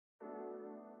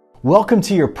Welcome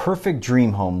to your perfect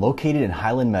dream home located in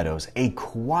Highland Meadows, a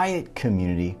quiet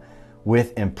community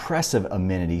with impressive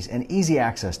amenities and easy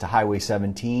access to Highway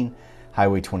 17,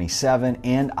 Highway 27,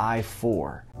 and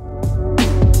I-4.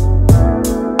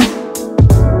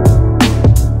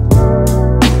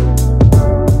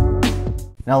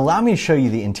 Now allow me to show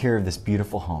you the interior of this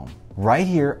beautiful home. Right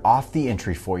here off the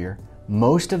entry foyer,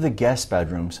 most of the guest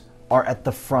bedrooms are at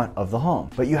the front of the home,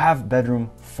 but you have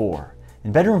bedroom 4.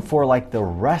 And bedroom 4, like the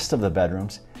rest of the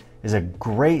bedrooms, is a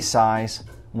great size.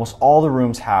 Almost all the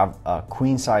rooms have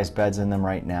queen size beds in them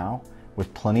right now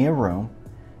with plenty of room,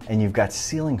 and you've got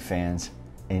ceiling fans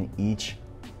in each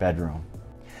bedroom.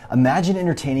 Imagine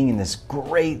entertaining in this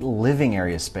great living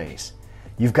area space.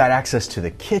 You've got access to the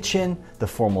kitchen, the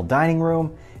formal dining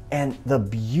room, and the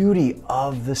beauty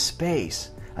of the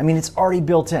space. I mean, it's already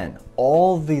built in.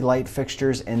 All the light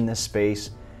fixtures in this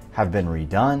space have been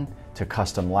redone to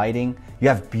custom lighting. You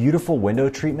have beautiful window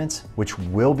treatments, which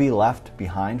will be left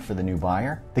behind for the new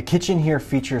buyer. The kitchen here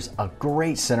features a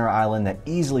great center island that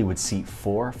easily would seat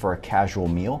 4 for a casual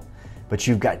meal, but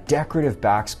you've got decorative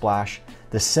backsplash.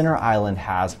 The center island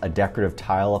has a decorative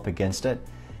tile up against it,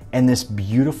 and this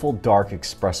beautiful dark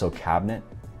espresso cabinet,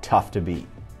 tough to beat.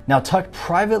 Now tucked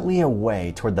privately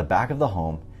away toward the back of the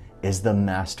home is the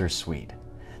master suite.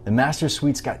 The master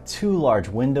suite's got 2 large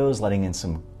windows letting in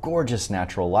some gorgeous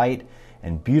natural light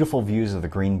and beautiful views of the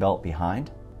green belt behind.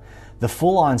 The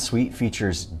full-on suite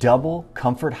features double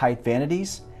comfort height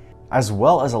vanities, as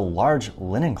well as a large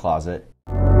linen closet.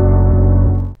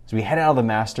 As we head out of the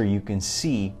master, you can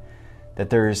see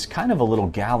that there's kind of a little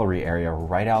gallery area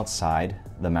right outside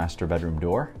the master bedroom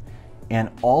door. And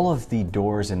all of the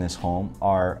doors in this home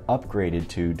are upgraded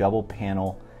to double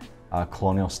panel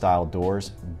colonial style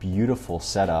doors. Beautiful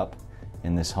setup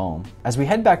in this home. As we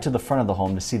head back to the front of the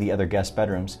home to see the other guest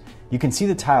bedrooms, you can see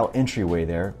the tile entryway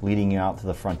there leading you out to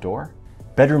the front door.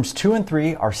 Bedrooms 2 and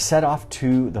 3 are set off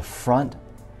to the front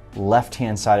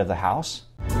left-hand side of the house.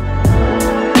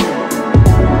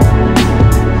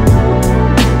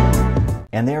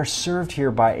 And they are served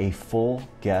here by a full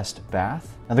guest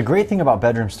bath. Now the great thing about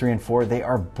bedrooms 3 and 4, they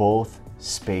are both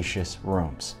spacious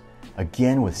rooms.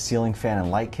 Again with ceiling fan and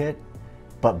light kit,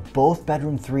 but both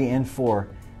bedroom 3 and 4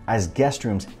 as guest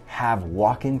rooms have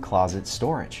walk-in closet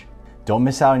storage. Don't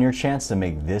miss out on your chance to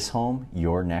make this home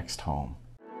your next home.